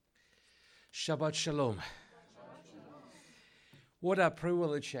Shabbat Shalom. What a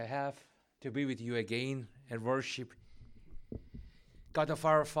privilege I have to be with you again and worship God of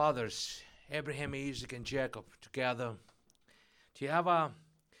our fathers, Abraham, Isaac, and Jacob, together. To have a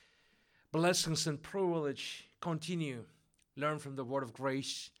blessings and privilege, continue, learn from the word of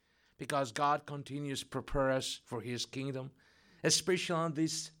grace, because God continues to prepare us for His kingdom, especially on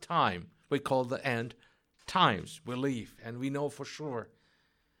this time we call the end times we live, and we know for sure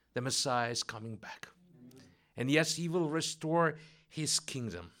the Messiah is coming back. And yes, He will restore His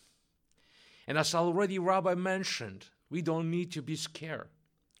kingdom. And as already Rabbi mentioned, we don't need to be scared.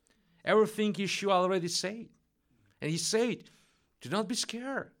 Everything Yeshua already said. And He said, do not be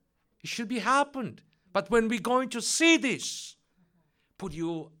scared. It should be happened. But when we're going to see this, put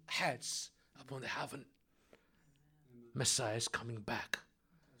your heads upon the heaven. Messiah is coming back.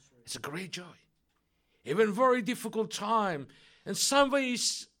 It's a great joy. Even very difficult time. In some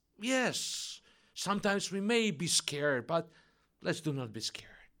ways, yes, sometimes we may be scared, but let's do not be scared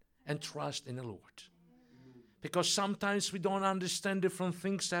and trust in the Lord. Because sometimes we don't understand different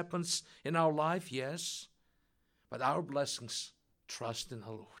things happens in our life, yes, but our blessings, trust in the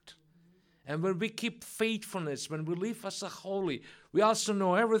Lord. And when we keep faithfulness, when we live as a holy, we also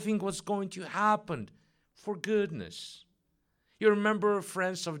know everything was going to happen for goodness. You remember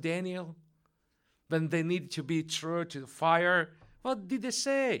friends of Daniel? When they needed to be thrown to the fire, what did they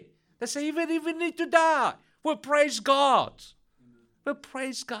say? They say, even if we need to die, we'll praise God. We'll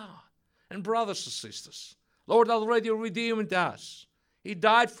praise God. And brothers and sisters, Lord already redeemed us. He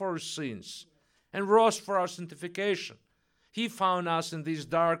died for our sins and rose for our sanctification. He found us in this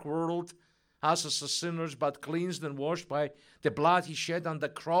dark world, us as sinners, but cleansed and washed by the blood He shed on the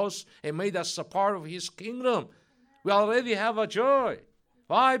cross and made us a part of His kingdom. We already have a joy.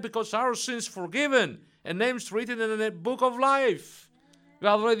 Why? Because our sins forgiven and names written in the book of life. We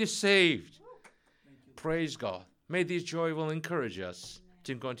are already saved. Praise God. May this joy will encourage us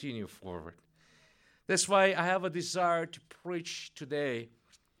to continue forward. That's why I have a desire to preach today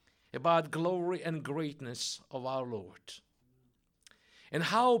about glory and greatness of our Lord. And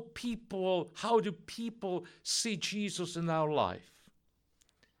how do people see Jesus in our life?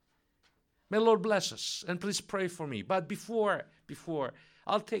 May the Lord bless us, and please pray for me. But before,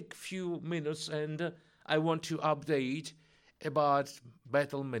 I'll take a few minutes and I want to update about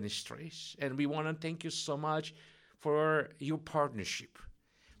Bethel Ministries. And we want to thank you so much for your partnership.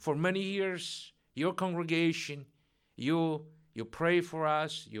 For many years, your congregation, you pray for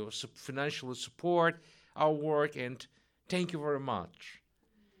us, you financially support our work, and thank you very much.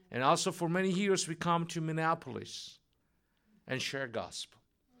 And also for many years, we come to Minneapolis and share gospel.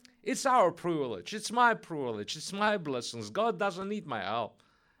 It's our privilege. It's my privilege. It's my blessings. God doesn't need my help.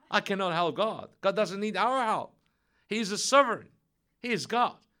 I cannot help God. God doesn't need our help. He is a sovereign. He is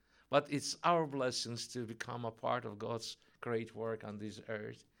God. But it's our blessings to become a part of God's great work on this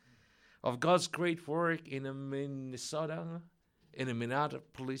earth. Of God's great work in Minnesota, in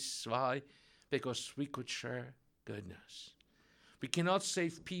Minneapolis. Why? Because we could share good news. We cannot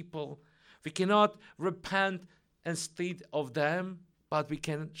save people. We cannot repent instead of them. But we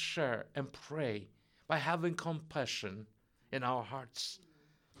can share and pray by having compassion in our hearts,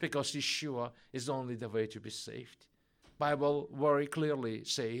 because Yeshua is only the way to be saved. Bible very clearly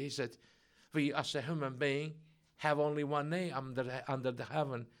says that we as a human being have only one name under the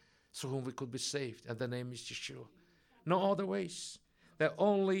heaven through whom we could be saved, and the name is Yeshua. No other ways. The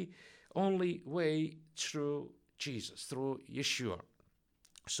only way through Jesus, through Yeshua.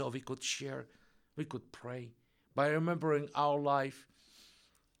 So we could share, we could pray by remembering our life.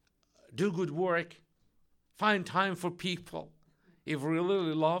 Do good work, find time for people. If we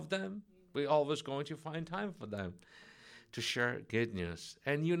really love them, we're always going to find time for them to share good news.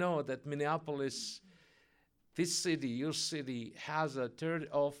 And you know that Minneapolis, this city, your city, has a third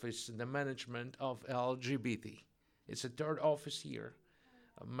office in the management of LGBT. It's a third office here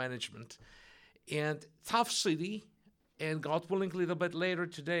of management. And tough city, and God willing, a little bit later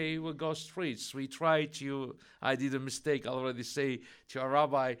today, we'll go streets. I did a mistake, I already say to a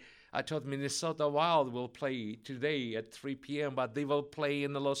rabbi, I thought Minnesota Wild will play today at 3 p.m., but they will play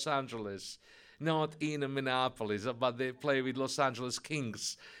in Los Angeles, not in Minneapolis, but they play with Los Angeles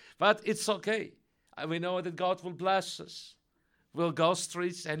Kings. But it's okay. We know that God will bless us. We'll go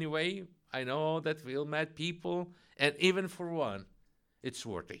streets anyway. I know that we'll meet people, and even for one, it's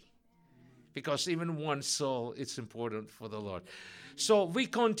worthy. Because even one soul is important for the Lord. So we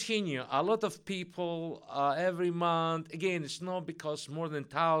continue. A lot of people every month. Again, it's not because more than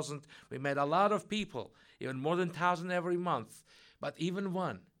 1,000. We met a lot of people, even more than 1,000 every month. But even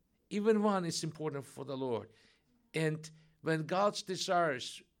one is important for the Lord. And when God's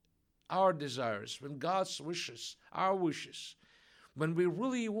desires our desires, when God's wishes, our wishes, when we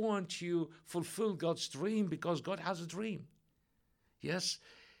really want to fulfill God's dream, because God has a dream. Yes?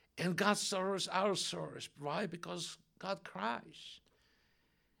 And God sorrows our sorrows. Why? Because God cries.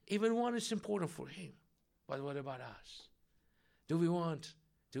 Even one is important for Him. But what about us? Do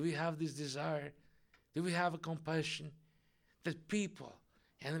we have this desire? Do we have a compassion that people,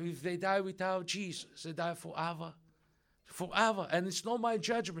 and if they die without Jesus, they die forever? Forever. And it's not my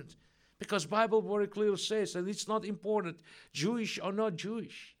judgment, because Bible very clearly says, and it's not important, Jewish or not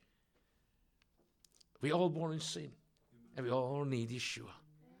Jewish. We all born in sin, and we all need Yeshua,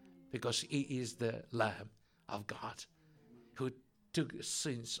 because He is the Lamb of God who took the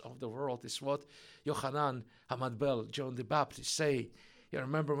sins of the world. It's what Yochanan Hamadbel, John the Baptist, say. You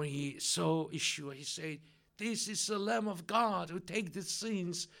remember when he saw Yeshua, he said, "This is the Lamb of God who takes the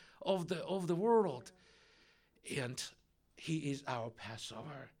sins of the world." And He is our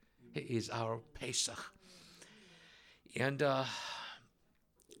Passover. He is our Pesach. And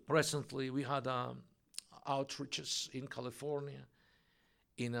recently we had outreaches in California,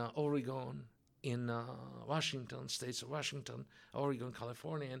 in Oregon, in Washington, states of Washington, Oregon,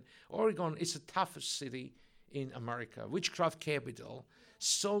 California. And Oregon is the toughest city in America, witchcraft capital.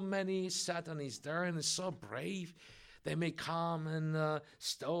 So many Satanists there, and it's so brave. They may come and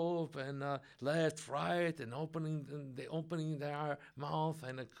stop and left, right, and opening their mouth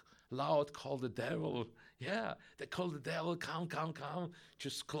and loud call the devil. Yeah, they call the devil, come, come, come.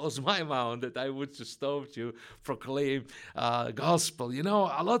 Just close my mouth that I would just stop to proclaim gospel. You know,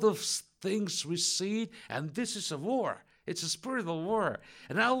 a lot of things we see, and this is a war. It's a spiritual war.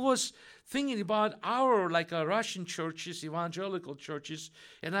 And I was thinking about our Russian churches, evangelical churches,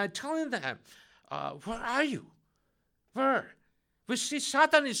 and I telling them, where are you? Where? We see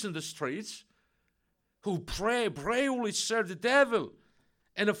Satanists in the streets who bravely serve the devil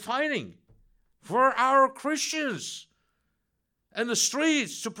and are fighting for our Christians in the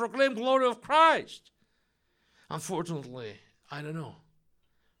streets to proclaim glory of Christ. Unfortunately, I don't know.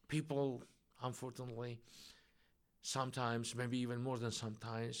 People, unfortunately, sometimes, maybe even more than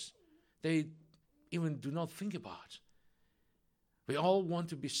sometimes, they even do not think about. We all want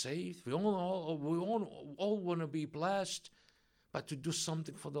to be saved. We all want to be blessed. But to do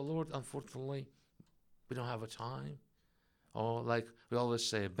something for the Lord, unfortunately, we don't have a time. Or like we always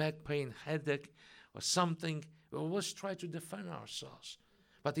say, back pain, headache, or something. We always try to defend ourselves.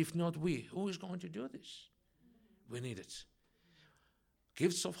 But if not we, who is going to do this? We need it.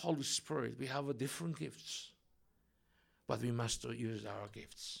 Gifts of Holy Spirit, we have different gifts. But we must use our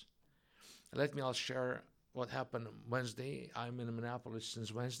gifts. I'll share what happened Wednesday. I'm in Minneapolis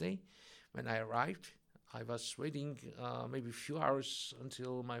since Wednesday. When I arrived, I was waiting maybe a few hours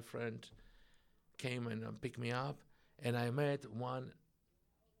until my friend came and picked me up. And I met one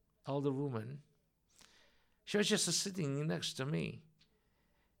older woman. She was just sitting next to me.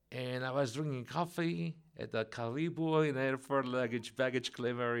 And I was drinking coffee at the Caribou in the airport baggage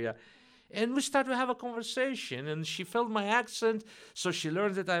claim area. And we started to have a conversation, and she felt my accent, so she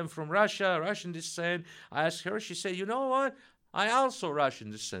learned that I'm from Russia, Russian descent. I asked her, she said, you know what? I also Russian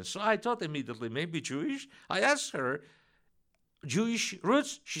descent. So I thought immediately, maybe Jewish. I asked her, Jewish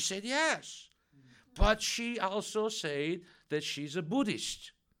roots? She said, yes. But she also said that she's a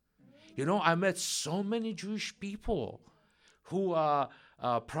Buddhist. You know, I met so many Jewish people who are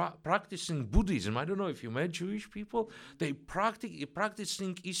practicing Buddhism. I don't know if you met Jewish people. They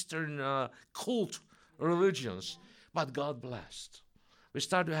practicing Eastern cult religions. But God blessed. We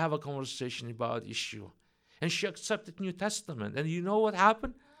started to have a conversation about Yeshua. And she accepted New Testament. And you know what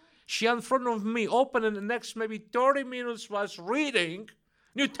happened? She in front of me, open in the next maybe 30 minutes, was reading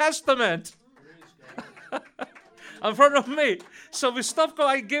New Testament. In front of me. So we stopped,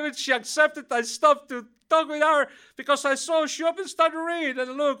 I gave it, she accepted, I stopped to talk with her because I saw she opened, started to read,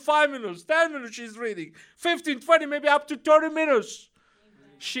 and look, 5 minutes, 10 minutes she's reading, 15, 20, maybe up to 30 minutes.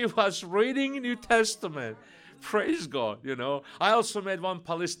 She was reading New Testament. Praise God, you know. I also met one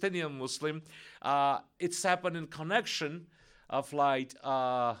Palestinian Muslim. It's happened in connection of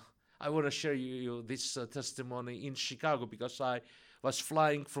I want to share you this testimony in Chicago because I was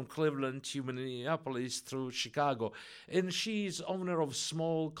flying from Cleveland to Minneapolis through Chicago. And she's owner of a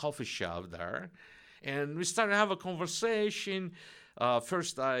small coffee shop there. And we started to have a conversation.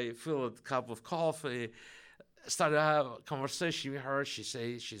 First, I filled a cup of coffee, started to have a conversation with her. She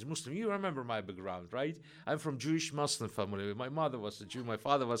says she's Muslim. You remember my background, right? I'm from Jewish Muslim family. My mother was a Jew. My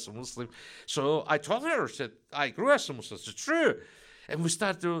father was a Muslim. So I told her, said, I grew as a Muslim. It's true. And we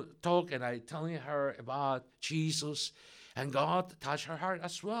started to talk, and I telling her about Jesus. And God touched her heart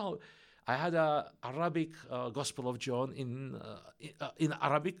as well. I had a Arabic Gospel of John in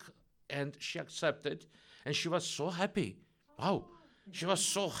Arabic, and she accepted, and she was so happy. Wow, she was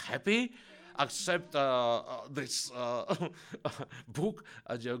so happy. Accept this book,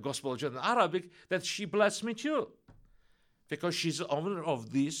 Gospel Journal in Arabic, that she blessed me too. Because she's the owner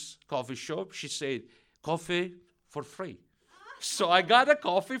of this coffee shop. She said, coffee for free. So I got a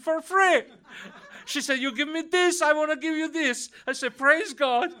coffee for free. She said, you give me this, I want to give you this. I said, praise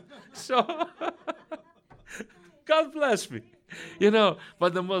God. So God bless me.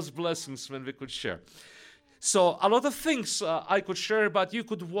 But the most blessings when we could share. So a lot of things I could share, but you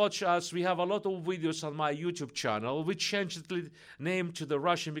could watch us. We have a lot of videos on my YouTube channel. We changed the name to the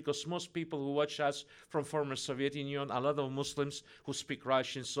Russian because most people who watch us from former Soviet Union, a lot of Muslims who speak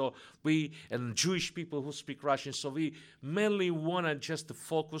Russian, and Jewish people who speak Russian. So we mainly want to just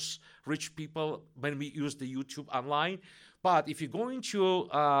focus rich people when we use the YouTube online. But if you're going to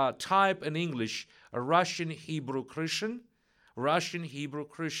type in English, a Russian Hebrew Christian,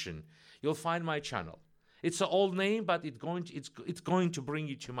 you'll find my channel. It's an old name, but it's going to bring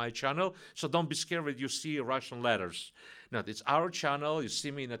you to my channel. So don't be scared when you see Russian letters. No, it's our channel. You see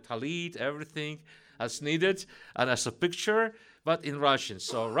me in a talit, everything as needed, and as a picture, but in Russian.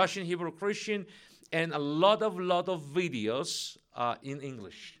 So Russian Hebrew Christian, and a lot of videos in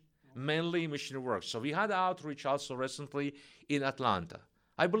English, mainly missionary work. So we had outreach also recently in Atlanta.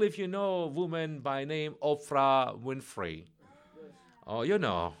 I believe you know a woman by name Oprah Winfrey. Oh, you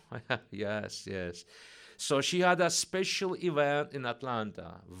know. Yes. So she had a special event in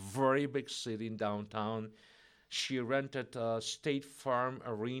Atlanta, very big city in downtown. She rented a State Farm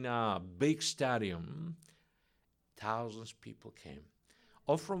Arena, big stadium. Thousands of people came.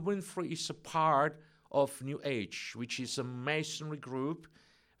 Oprah Winfrey is a part of New Age, which is a masonry group,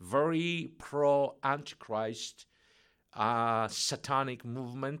 very pro-Antichrist, satanic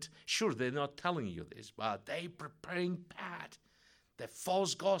movement. Sure, they're not telling you this, but they preparing path. The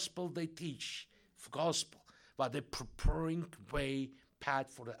false gospel they teach. Gospel, but they're preparing path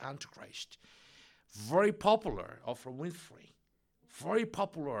for the Antichrist. Very popular, Oprah Winfrey. Very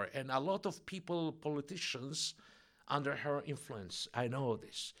popular, and a lot of people, politicians, under her influence. I know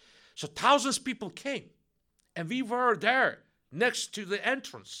this. So thousands of people came, and we were there next to the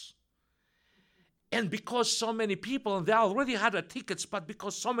entrance. And because so many people, and they already had the tickets, but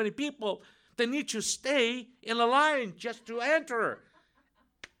because so many people, they need to stay in a line just to enter.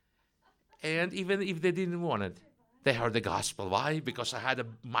 And even if they didn't want it, they heard the gospel. Why? Because I had a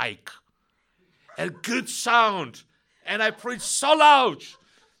mic, a good sound, and I preached so loud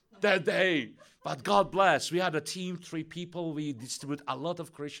that day. But God bless. We had a team, 3 people. We distribute a lot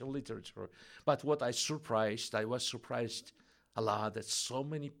of Christian literature. But what I was surprised a lot that so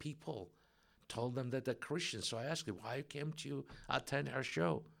many people told them that they're Christians. So I asked them, why you came to attend our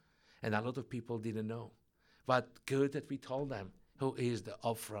show? And a lot of people didn't know. But good that we told them who is the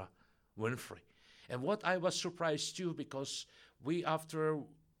Oprah Winfrey. And what I was surprised too, because we after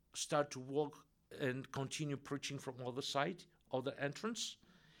start to walk and continue preaching from other side, other entrance,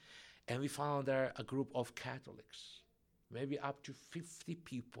 and we found there a group of Catholics. Maybe up to 50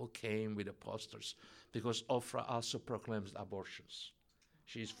 people came with the posters, because Oprah also proclaims abortions.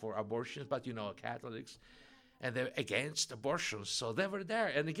 She's for abortions, but Catholics, and they're against abortions, so they were there.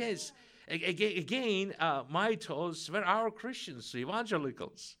 And again, my thoughts were our Christians,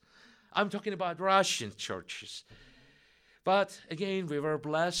 evangelicals. I'm talking about Russian churches. But again, we were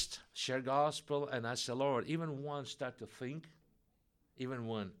blessed, share gospel, and I said, Lord, even one start to think, even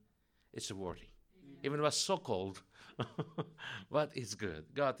one, it's worthy. Even it was so cold, but it's good.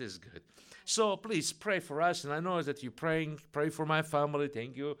 God is good. So please pray for us, and I know that you're praying. Pray for my family.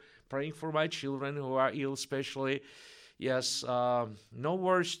 Thank you. Praying for my children who are ill, especially. Yes, no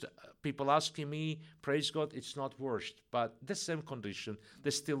worst. People asking me, praise God, it's not worst, but the same condition.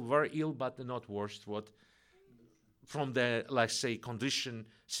 They're still very ill, but they're not worst. What from the, condition,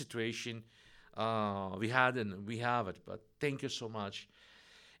 situation we had and we have it. But thank you so much.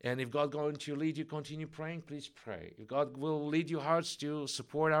 And if God going to lead you, continue praying, please pray. If God will lead your hearts to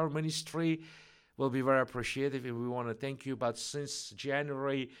support our ministry, we'll be very appreciative, and we want to thank you. But since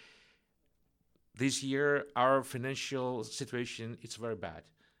January this year, our financial situation is very bad.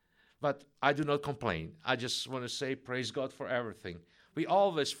 But I do not complain. I just want to say praise God for everything. We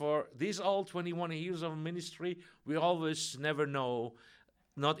always, for these all 21 years of ministry, we always never know,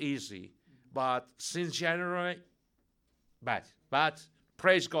 not easy. But since January, bad. But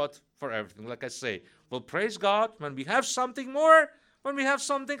praise God for everything. Like I say, we'll praise God when we have something more, when we have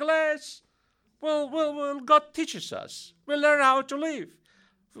something less. Well, God teaches us. We'll learn how to live.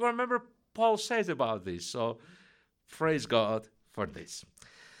 Remember, Paul says about this. So praise God for this.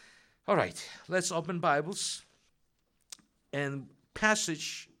 All right, let's open Bibles and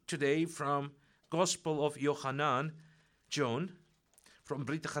passage today from Gospel of Yohanan, John, from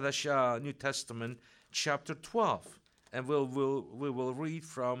Brit Hadashah, New Testament, chapter 12. And we will read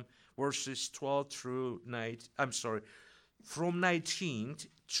from verses 12 through 9, from 19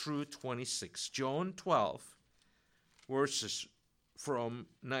 through 26. John 12, verses from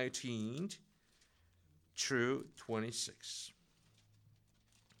 19 through 26.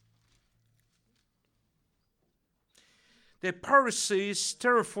 The Pharisees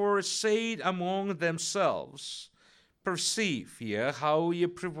therefore said among themselves, Perceive ye how ye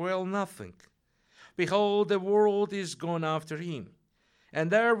prevail nothing. Behold, the world is gone after him. And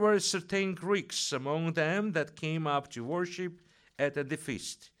there were certain Greeks among them that came up to worship at the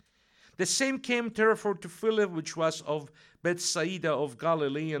feast. The same came therefore to Philip, which was of Bethsaida of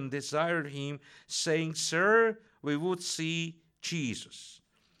Galilee, and desired him, saying, Sir, we would see Jesus.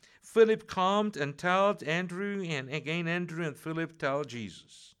 Philip came and told Andrew, and again Andrew and Philip told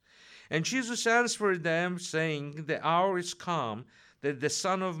Jesus. And Jesus answered them, saying, The hour is come, that the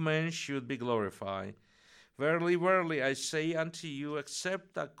Son of Man should be glorified. Verily, verily, I say unto you,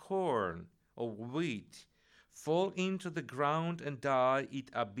 except a corn of wheat fall into the ground and die, it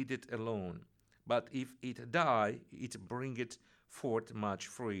abideth alone. But if it die, it bringeth forth much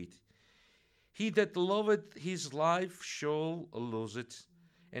fruit. He that loveth his life shall lose it,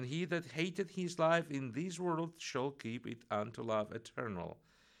 and he that hateth his life in this world shall keep it unto life eternal.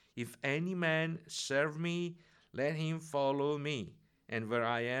 If any man serve me, let him follow me. And where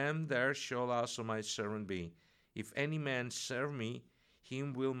I am, there shall also my servant be. If any man serve me,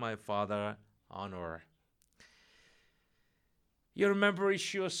 him will my Father honor. You remember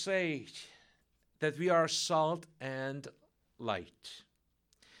Yeshua said that we are salt and light.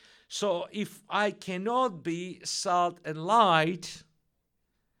 So if I cannot be salt and light,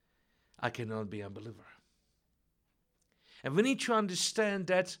 I cannot be a believer. And we need to understand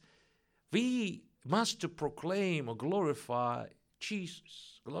that we must proclaim or glorify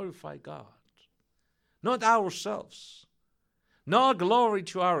Jesus, glorify God. Not ourselves, not glory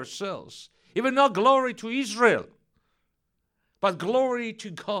to ourselves, even not glory to Israel, but glory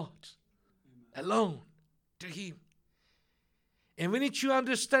to God alone, to Him. And we need to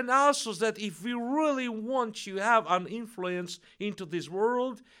understand also that if we really want to have an influence into this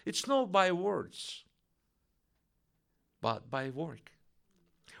world, it's not by words, but by work.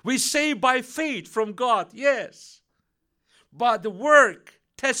 We say by faith from God, yes, but the work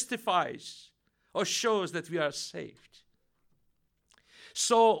testifies or shows that we are saved.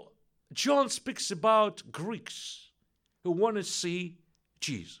 So John speaks about Greeks who want to see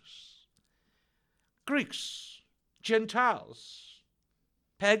Jesus. Greeks, Gentiles,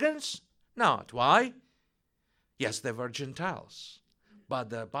 pagans? Not. Why? Yes, they were Gentiles. But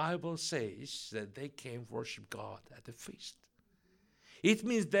the Bible says that they came to worship God at the feast. It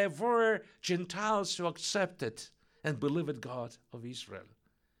means there were Gentiles who accepted and believed God of Israel.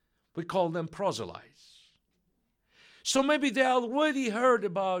 We call them proselytes. So maybe they already heard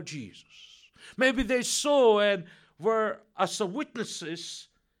about Jesus. Maybe they saw and were as witnesses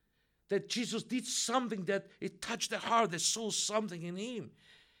that Jesus did something that it touched their heart. They saw something in him.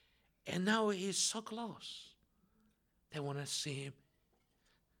 And now he is so close. They want to see him.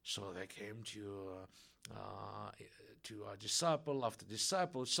 So they came to a disciple after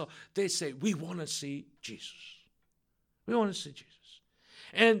disciple. So they say, we want to see Jesus. We want to see Jesus.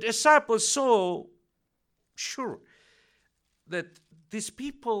 And disciples saw, sure, that these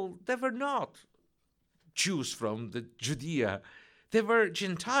people, they were not Jews from the Judea. They were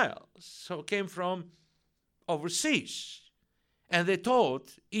Gentiles, so came from overseas. And they thought,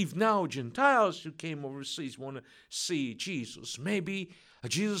 if now Gentiles who came overseas want to see Jesus, maybe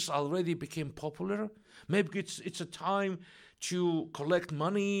Jesus already became popular. Maybe it's a time to collect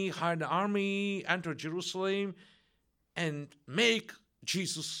money, hire an army, enter Jerusalem, and make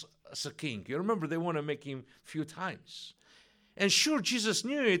Jesus as a king. You remember they want to make him a few times. And sure, Jesus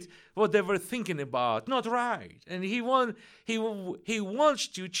knew it, what they were thinking about. Not right. And he wants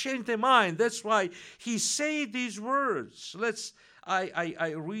to change their mind. That's why he said these words.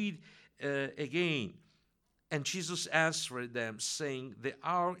 I read again. And Jesus answered them, saying, the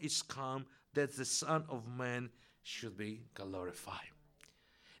hour is come that the Son of Man should be glorified.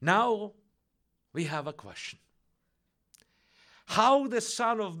 Now, we have a question. How the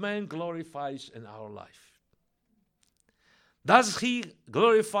Son of Man glorifies in our life? Does he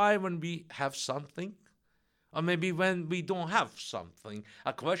glorify when we have something? Or maybe when we don't have something?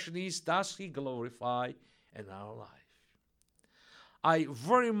 A question is, does he glorify in our life? I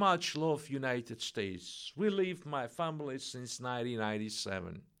very much love United States. We live, my family, since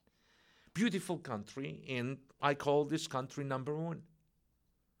 1997. Beautiful country, and I call this country number one.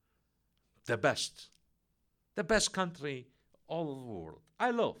 the best. The best country all over the world.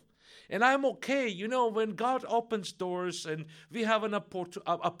 I love. And I'm okay, when God opens doors and we have an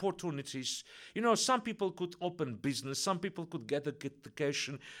opportunities. Some people could open business. Some people could get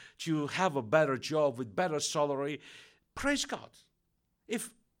education to have a better job with better salary. Praise God.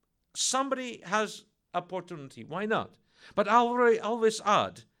 If somebody has opportunity, why not? But I'll always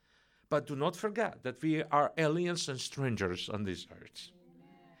add, but do not forget that we are aliens and strangers on this earth.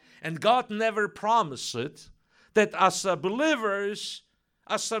 And God never promised it that as believers,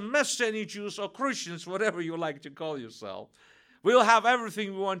 as a Messianic Jews or Christians, whatever you like to call yourself, we'll have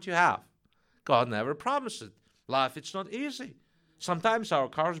everything we want to have. God never promised it. Life, it's not easy. Sometimes our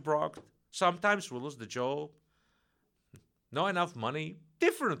car's broke. Sometimes we lose the job. Not enough money.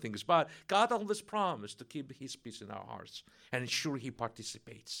 Different things. But God always promised to keep His peace in our hearts and ensure He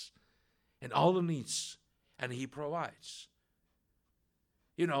participates in all the needs and He provides.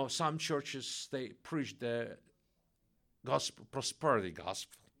 Some churches, they preach the gospel, prosperity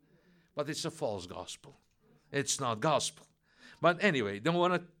gospel, but it's a false gospel. It's not gospel. But anyway, don't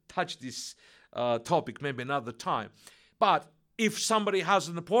want to touch this topic maybe another time. But if somebody has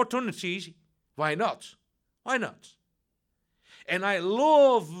an opportunity, why not? Why not? And I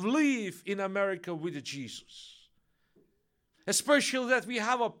live in America with Jesus. Especially that we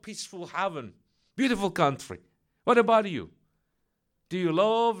have a peaceful heaven, beautiful country. What about you? Do you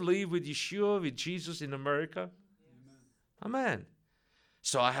live with Yeshua, with Jesus in America? Amen.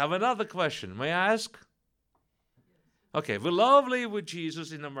 So I have another question. May I ask? Okay, we live with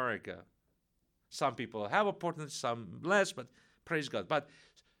Jesus in America. Some people have opportunities, some less, but praise God. But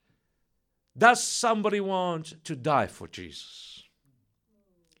does somebody want to die for Jesus?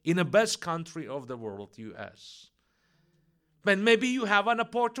 In the best country of the world, U.S. But maybe you have an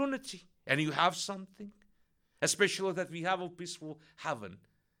opportunity and you have something, especially that we have a peaceful heaven.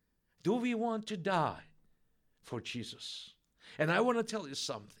 Do we want to die for Jesus? And I want to tell you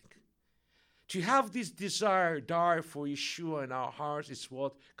something. To have this desire, die for Yeshua in our hearts is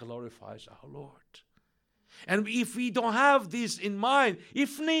what glorifies our Lord. And if we don't have this in mind,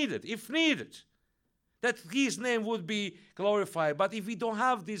 if needed, that His name would be glorified. But if we don't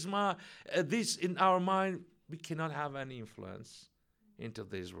have this in our mind, we cannot have any influence into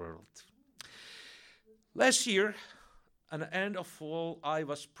this world. Last year, at the end of fall, I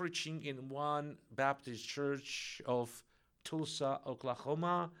was preaching in one Baptist church of Tulsa,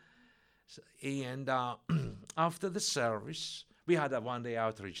 Oklahoma. And after the service, we had a one-day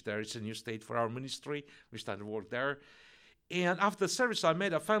outreach there. It's a new state for our ministry. We started work there. And after the service, I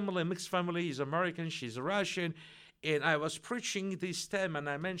met a family, a mixed family. He's American, she's Russian. And I was preaching this theme, and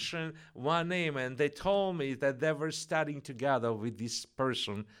I mentioned one name, and they told me that they were studying together with this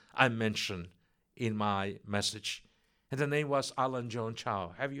person I mentioned in my message. And the name was Alan John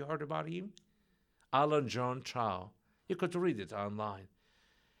Chow. Have you heard about him? Alan John Chow. You could read it online.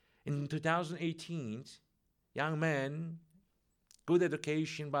 In 2018, young man, good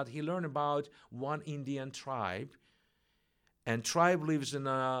education, but he learned about one Indian tribe. And tribe lives in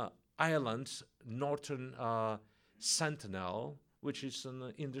an island, northern Sentinel, which is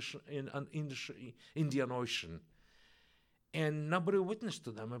in an Indian Ocean. And nobody witnessed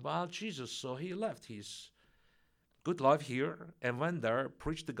to them about Jesus, so he left his good life here and went there,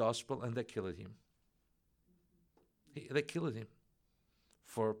 preached the gospel, and they killed him. They killed him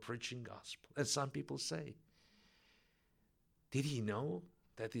for preaching gospel. And some people say, did he know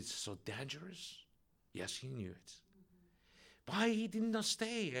that it's so dangerous? Yes, he knew it. Why he did not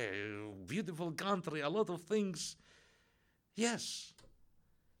stay? A beautiful country, a lot of things. Yes.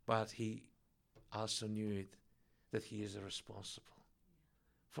 But he also knew it, that he is responsible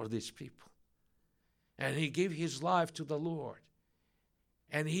for these people. And he gave his life to the Lord.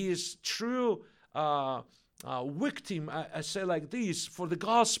 And he is true victim, I say like this, for the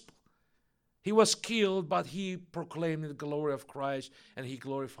gospel. He was killed, but he proclaimed the glory of Christ, and he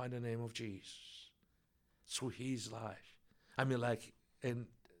glorified the name of Jesus through his life. And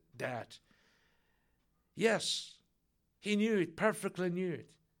that. Yes, he knew it, perfectly knew it,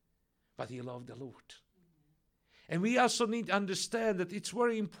 but he loved the Lord. And we also need to understand that it's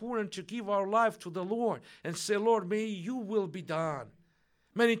very important to give our life to the Lord and say, Lord, may your will be done.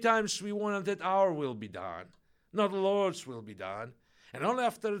 Many times we want that our will be done, not the Lord's will be done. And only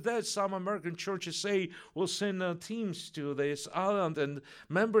after that, some American churches say, we'll send teams to this island, and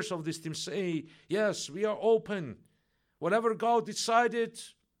members of this team say, yes, we are open. Whatever God decided,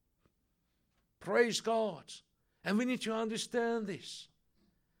 praise God. And we need to understand this.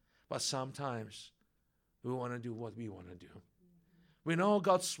 But sometimes we want to do what we want to do. We know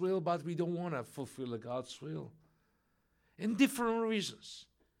God's will, but we don't want to fulfill God's will. In different reasons.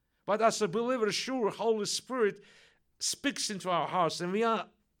 But as a believer, sure, Holy Spirit speaks into our hearts, and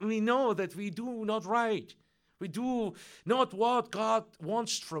we know that we do not right. We do not what God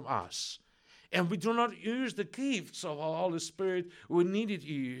wants from us. And we do not use the gifts of our Holy Spirit we need it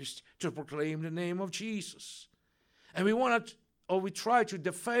used to proclaim the name of Jesus. And we try to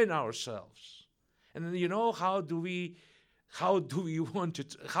defend ourselves. And you know, how we try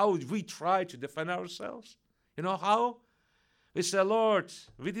to defend ourselves? You know how? We say, Lord,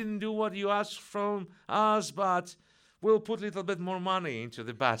 we didn't do what you asked from us, but we'll put a little bit more money into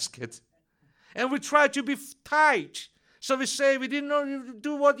the basket. And we try to be tight. So we say, we didn't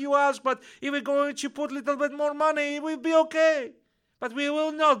do what you asked, but if we're going to put a little bit more money, it will be okay. But we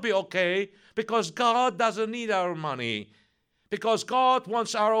will not be okay, because God doesn't need our money. Because God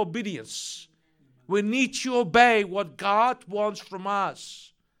wants our obedience. We need to obey what God wants from us.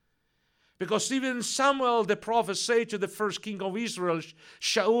 Because even Samuel the prophet said to the first king of Israel,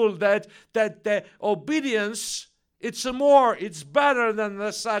 Shaul, that the obedience, it's better than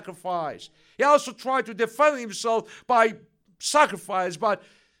the sacrifice. He also tried to defend himself by sacrifice, but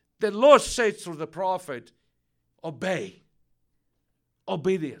the Lord said through the prophet, obey.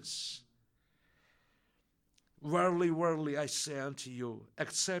 Obedience. Verily, verily, I say unto you,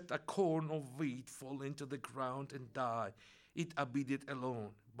 except a corn of wheat fall into the ground and die, it abideth alone.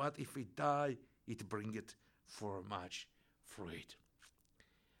 But if it die, it bringeth for much fruit.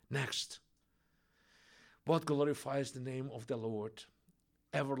 Next, what glorifies the name of the Lord?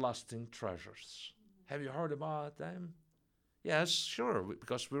 Everlasting treasures. Have you heard about them? Yes, sure,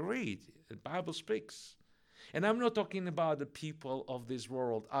 because we read. The Bible speaks. And I'm not talking about the people of this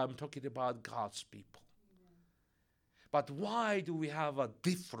world. I'm talking about God's people. But why do we have a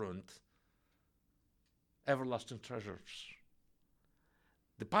different everlasting treasures?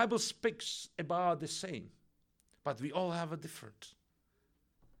 The Bible speaks about the same, but we all have a different.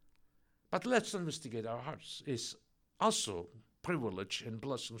 But let's investigate our hearts. It's also privilege and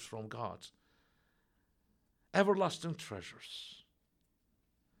blessings from God. Everlasting treasures.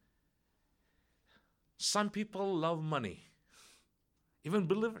 Some people love money, even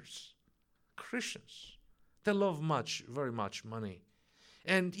believers, Christians. They love very much money.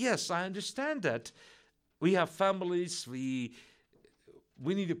 And yes, I understand that. We have families, we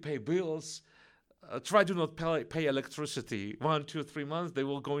need to pay bills. Try to not pay electricity. 1, 2, 3 months, they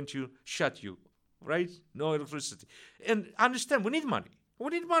will going to shut you, right? No electricity. And understand, we need money.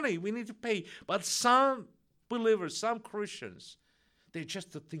 We need to pay. But some believers, some Christians, they're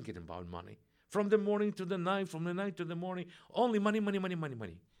just thinking about money. From the morning to the night, from the night to the morning, only money.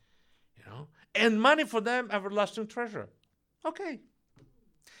 You know? And money for them, everlasting treasure. Okay.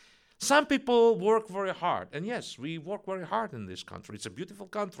 Some people work very hard. And yes, we work very hard in this country. It's a beautiful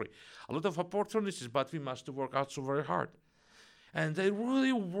country. A lot of opportunities, but we must work also very hard. And they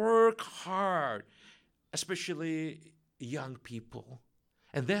really work hard, especially young people.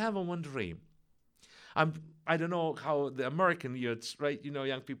 And they have one dream. I don't know how the American youths, right,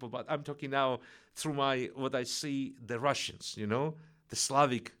 young people, but I'm talking now through what I see, the Russians, the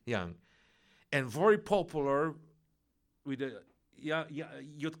Slavic young. And very popular with the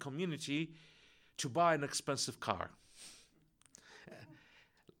youth community to buy an expensive car.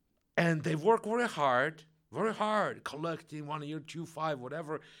 And they work very hard, collecting 1 year, 2, 5,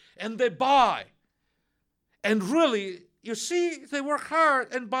 whatever, and they buy. And really, you see, they work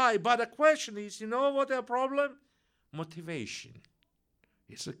hard and buy. But the question is, you know what their problem? Motivation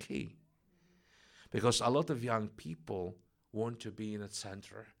is the key. Because a lot of young people want to be in a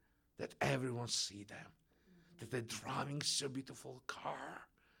center that everyone see them, that they're driving so beautiful car.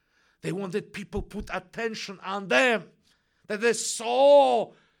 They want that people put attention on them, that they're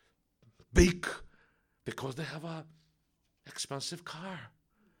so big because they have a expensive car.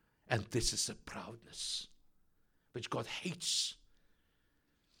 And this is a proudness which God hates.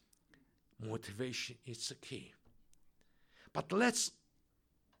 Motivation is the key. But let's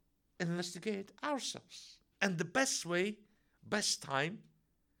investigate ourselves. And the best time,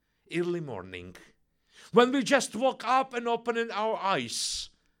 early morning. When we just woke up and open our eyes,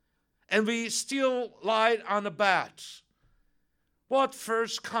 and we still lie on a bed, what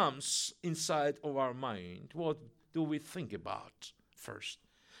first comes inside of our mind? What do we think about first?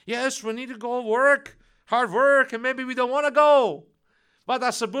 Yes, we need to go work, hard work, and maybe we don't want to go. But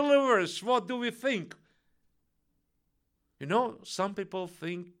as believers, what do we think? Some people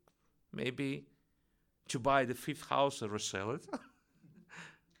think maybe to buy the 5th house or sell it.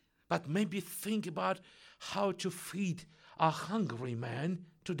 But maybe think about how to feed a hungry man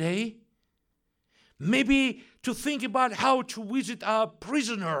today. Maybe to think about how to visit a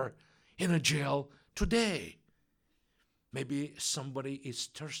prisoner in a jail today. Maybe somebody is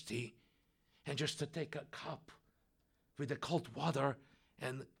thirsty and just to take a cup with the cold water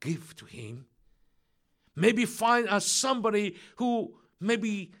and give to him. Maybe find somebody who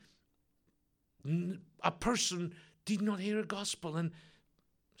maybe a person did not hear a gospel and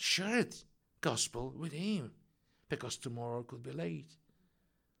share it gospel with him, because tomorrow could be late.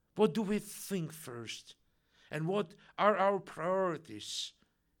 What do we think first? And what are our priorities?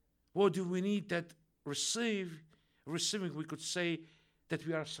 What do we need that receiving, we could say that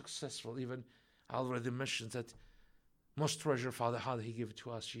we are successful. Even I already mentioned that most treasure Father, how did he give it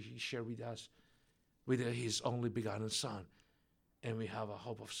to us? He shared with us with his only begotten Son. And we have a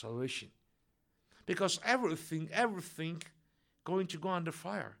hope of salvation. Because everything going to go under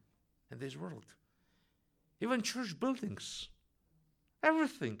fire in this world. Even church buildings.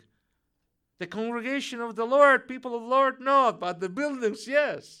 Everything. The congregation of the Lord, people of the Lord, not, but the buildings,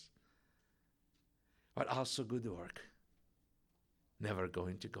 yes. But also good work. Never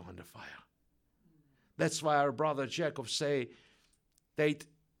going to go under fire. That's why our brother Jacob say that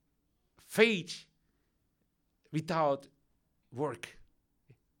faith without work,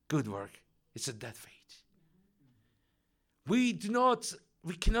 good work, it's a dead faith. We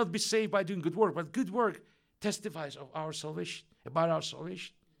cannot be saved by doing good work, but good work testifies of our salvation, about our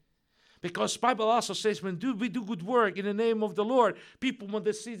salvation. Because Bible also says when we do good work in the name of the Lord, people, when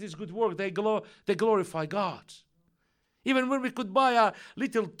they see this good work, they glorify God. Even when we could buy a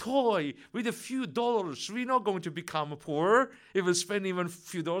little toy with a few dollars, we're not going to become poor if we spend even a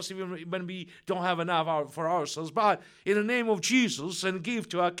few dollars, even when we don't have enough for ourselves. But in the name of Jesus, and give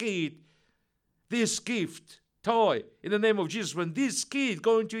to a kid this gift, toy, in the name of Jesus. When this kid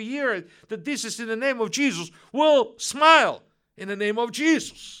going to hear it, that this is in the name of Jesus, will smile in the name of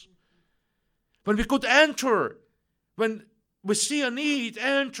Jesus. When we could enter, when we see a need,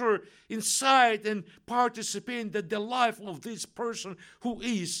 enter inside and participate in the life of this person who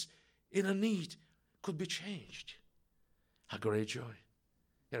is in a need could be changed. A great joy.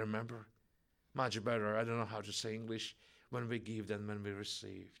 You remember? Much better, I don't know how to say English, when we give than when we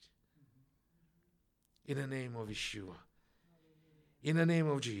received. In the name of Yeshua. In the name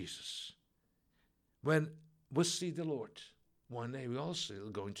of Jesus. When we see the Lord, one day we also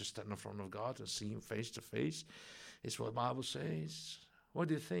are going to stand in front of God and see Him face to face. It's what the Bible says. What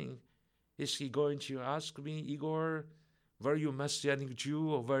do you think? Is He going to ask me, Igor, were you Messianic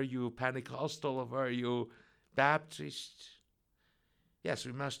Jew, or were you Pentecostal, or were you Baptist? Yes,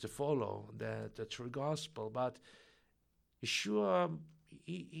 we must follow the true gospel, but Yeshua,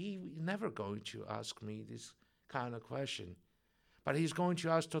 he never going to ask me this kind of question. But He's going to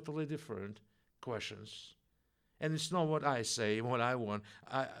ask totally different questions. And it's not what I say, what I want.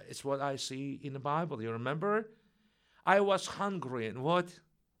 It's what I see in the Bible. You remember? I was hungry and what?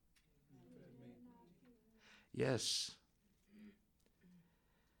 Yes.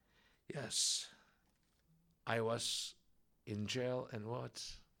 Yes. I was in jail and what?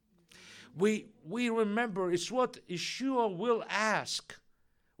 We remember it's what Yeshua will ask.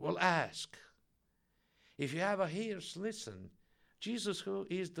 If you have a ears, listen. Jesus, who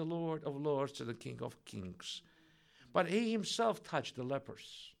is the Lord of lords and the King of kings. But He Himself touched the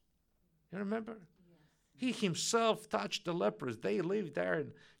lepers. You remember? He Himself touched the lepers. They lived there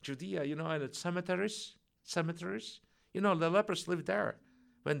in Judea, in the cemeteries. The lepers lived there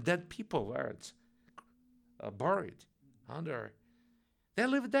when dead people were buried under. They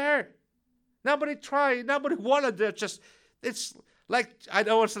lived there. Nobody tried. Nobody wanted it. It's like, I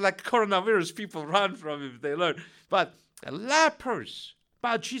don't want to say like coronavirus. People run from it if they learn. But lepers.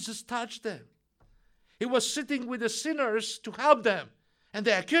 But Jesus touched them. He was sitting with the sinners to help them. And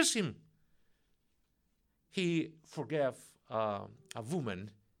they accused Him. He forgave a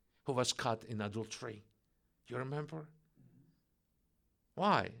woman who was caught in adultery. You remember?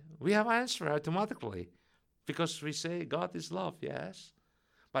 Why? We have an answer automatically. Because we say God is love, yes.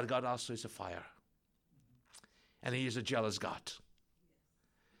 But God also is a fire. And He is a jealous God.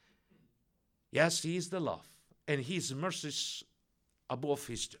 Yes, He is the love. And His mercy is above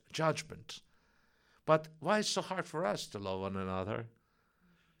His judgment. But why is it so hard for us to love one another?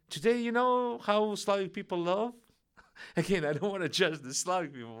 Today, you know how Slavic people love? Again, I don't want to judge the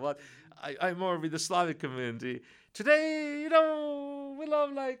Slavic people, but I'm more with the Slavic community. Today, we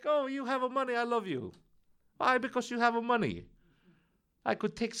love like, oh, you have a money, I love you. Why? Because you have a money. I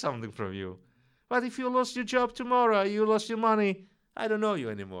could take something from you. But if you lost your job tomorrow, you lost your money, I don't know you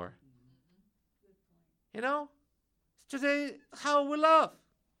anymore. Today, how we love.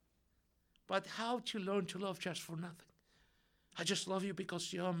 But how to learn to love just for nothing? I just love you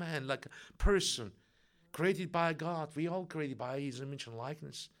because you're a man, like a person, created by God. We all created by His image and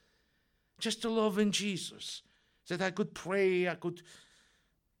likeness. Just to love in Jesus. that I could pray, I could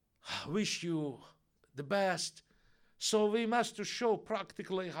wish you the best. So we must to show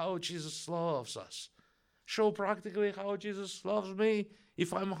practically how Jesus loves us. Show practically how Jesus loves me.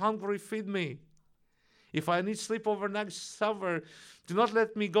 If I'm hungry, feed me. If I need sleep overnight somewhere, do not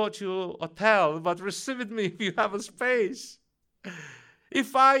let me go to a hotel, but receive me if you have a space.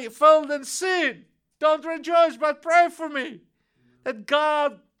 If I failed in sin, don't rejoice, but pray for me. That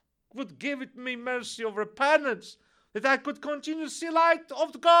God would give it me mercy of repentance, that I could continue to see light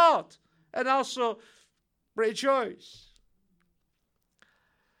of God and also rejoice.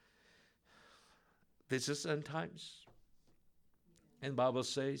 This is end times. And Bible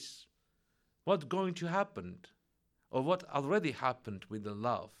says, what's going to happen, or what already happened with the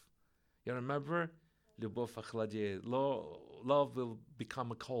love. You remember? Любовь охладеет. Love will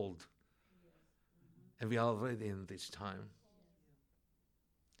become cold. And we are already in this time.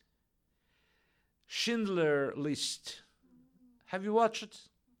 Schindler List. Have you watched it?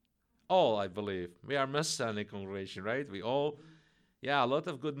 All, I believe. We are Messianic congregation, right? We all, a lot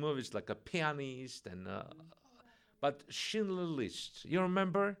of good movies like A Pianist and but Schindler List. You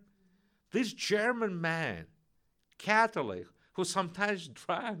remember? This German man, Catholic, who sometimes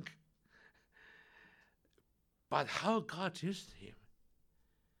drank. But how God used him.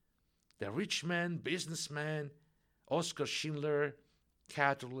 The rich man, businessman, Oskar Schindler,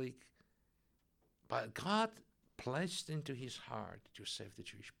 Catholic. But God placed into his heart to save the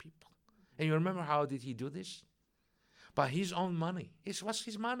Jewish people. And you remember how did he do this? By his own money. It was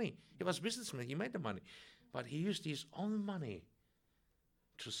his money. He was a businessman. He made the money. But he used his own money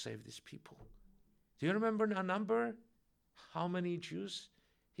to save these people. Do you remember a number? How many Jews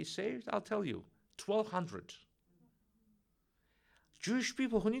he saved? I'll tell you. 1,200. Jewish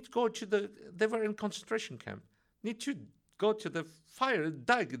people who need to go to they were in concentration camp, need to go to the fire,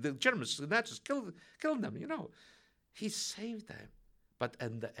 die. The Germans, the Nazis, killed them, He saved them. But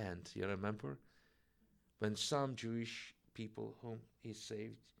in the end, you remember? When some Jewish people whom he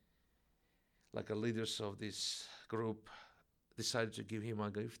saved, like a leaders of this group, decided to give him a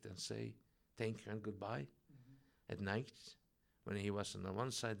gift and say thank you and goodbye at night, when he was on the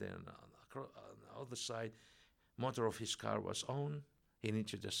one side, then on the other side, motor of his car was on. He needed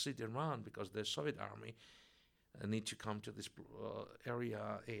to just sit and run because the Soviet army need to come to this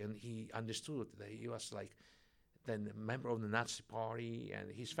area, and he understood that he was like then a member of the Nazi party,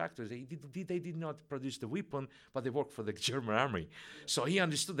 and his factories, they did not produce the weapon, but they worked for the German army. So he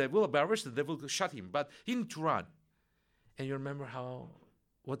understood they will be arrested, they will shot him, but he needed to run. And you remember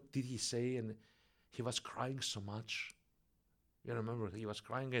what did he say? And he was crying so much. You remember he was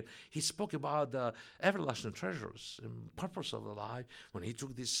crying, and he spoke about the everlasting treasures and purpose of the life. When he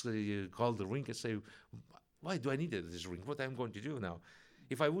took this called the ring and say, why do I need this ring? What am I going to do now?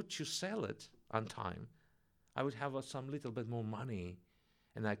 If I would to sell it on time, I would have some little bit more money,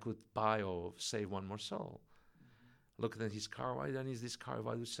 and I could buy or save one more soul. Looking at his car, why don't use this car if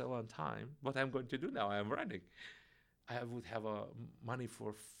I would sell on time? What I'm going to do now? I am running. I would have money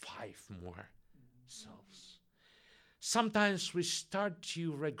for 5 more souls. Sometimes we start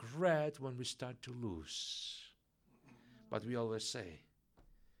to regret when we start to lose. But we always say,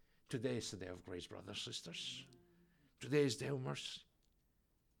 today is the day of grace, brothers and sisters. Today is the day of mercy.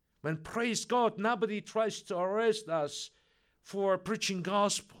 When, praise God, nobody tries to arrest us for preaching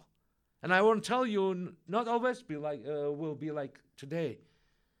gospel. And I want to tell you, not always will be like today.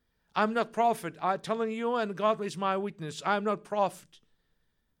 I'm not prophet. I'm telling you, and God is my witness. I'm not prophet.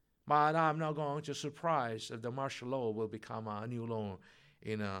 But I'm not going to surprise if the martial law will become a new law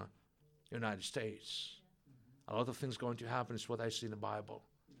in the United States. A lot of things going to happen is what I see in the Bible.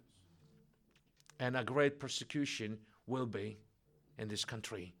 And a great persecution will be in this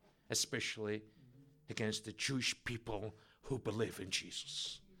country, especially against the Jewish people who believe in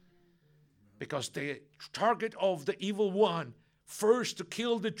Jesus. Because the target of the evil one, first to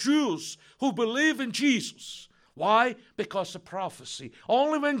kill the Jews who believe in Jesus. Why? Because of prophecy.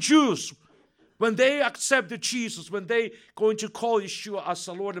 Only when Jews, when they accept Jesus, when they going to call Yeshua as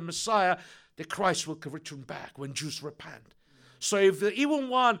the Lord and Messiah, the Christ will return back when Jews repent. So if the evil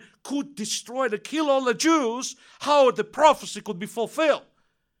one could destroy and kill all the Jews, how the prophecy could be fulfilled?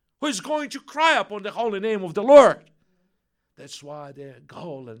 Who is going to cry upon the holy name of the Lord? That's why the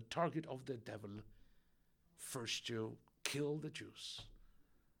goal and target of the devil, first to kill the Jews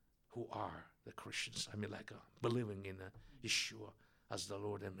who are the Christians, believing in Yeshua as the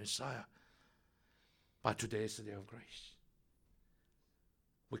Lord and Messiah. But today is the day of grace.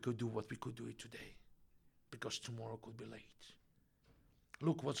 We could do what we could do it today, because tomorrow could be late.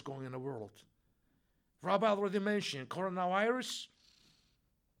 Look what's going on in the world. Rabbi already mentioned coronavirus.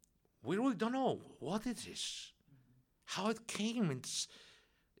 We really don't know what it is. how it came. It's,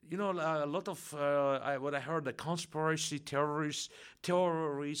 a lot of what I heard, the conspiracy terrorists.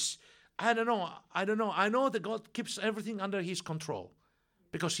 I don't know. I know that God keeps everything under His control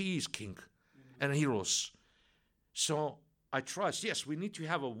because He is King and heroes. So I trust. Yes, we need to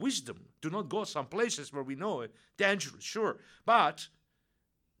have a wisdom. Do not go some places where we know it dangerous, sure, but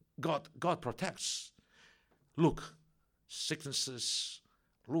God protects. Look, sicknesses.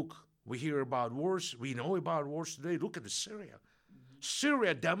 Look, we hear about wars. We know about wars today. Look at Syria.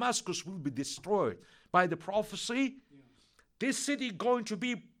 Syria, Damascus will be destroyed by the prophecy. This city going to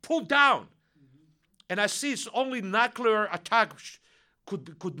be pulled down. And I see it's only nuclear attack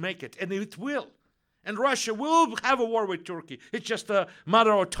could make it. And it will. And Russia will have a war with Turkey. It's just a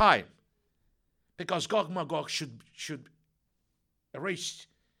matter of time. Because Gog Magog should erase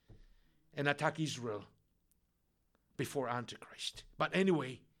and attack Israel before Antichrist. But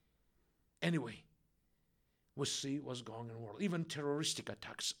anyway, we'll see what's going on in the world. Even terroristic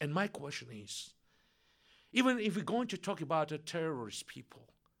attacks. And my question is, even if we're going to talk about the terrorist people,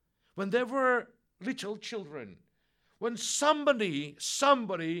 when they were little children, when somebody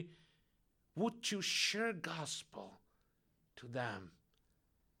would to share gospel to them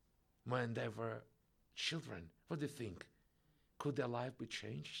when they were children, what do you think? Could their life be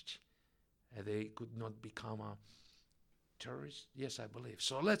changed? And they could not become a terrorist? Yes, I believe.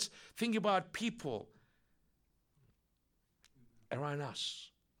 So let's think about people around us.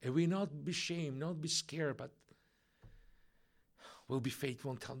 And we not be ashamed, not be scared, but we'll be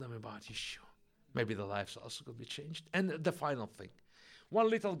faithful and tell them about Yeshua. Maybe their lives also could be changed. And the final thing. One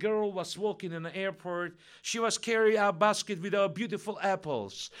little girl was walking in the airport. She was carrying a basket with beautiful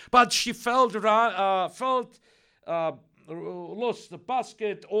apples. But she lost the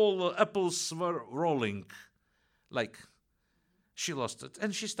basket. All the apples were rolling. Like, she lost it.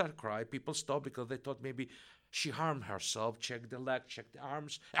 And she started crying. People stopped because they thought maybe she harmed herself. Checked the leg, checked the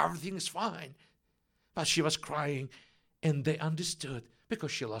arms. Everything is fine. But she was crying. And they understood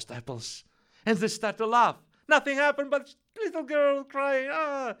because she lost apples. And they started to laugh. Nothing happened, but little girl crying,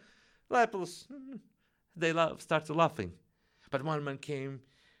 apples. They started laughing. But one man came,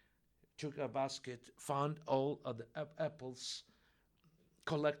 took a basket, found all of the apples,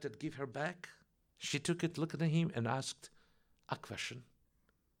 collected, give her back. She took it, looked at him, and asked a question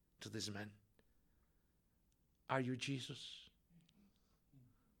to this man. Are you Jesus?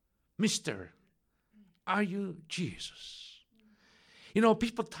 Mister, are you Jesus?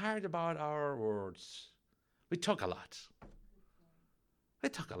 People tired about our words. We talk a lot.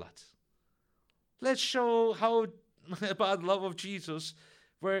 Let's show how about love of Jesus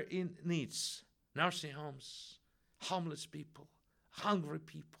where in needs. Nursing homes, homeless people, hungry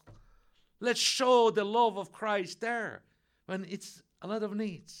people. Let's show the love of Christ there when it's a lot of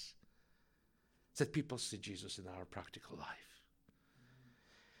needs. That people see Jesus in our practical life.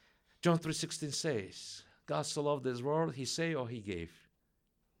 John 3:16 says, God so loved this world, He say or He gave.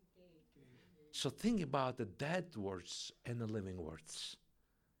 So think about the dead words and the living words.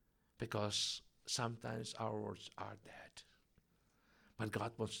 Because sometimes our words are dead. But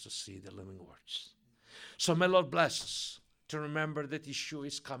God wants to see the living words. So may Lord bless us to remember that Yeshua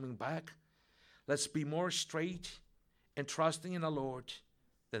is coming back. Let's be more straight and trusting in the Lord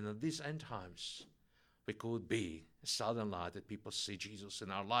than in these end times. We could be a southern light that people see Jesus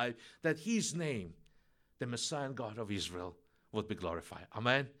in our life, that His name, the Messiah and God of Israel, would be glorified.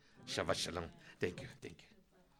 Amen. Shabbat Shalom. Thank you.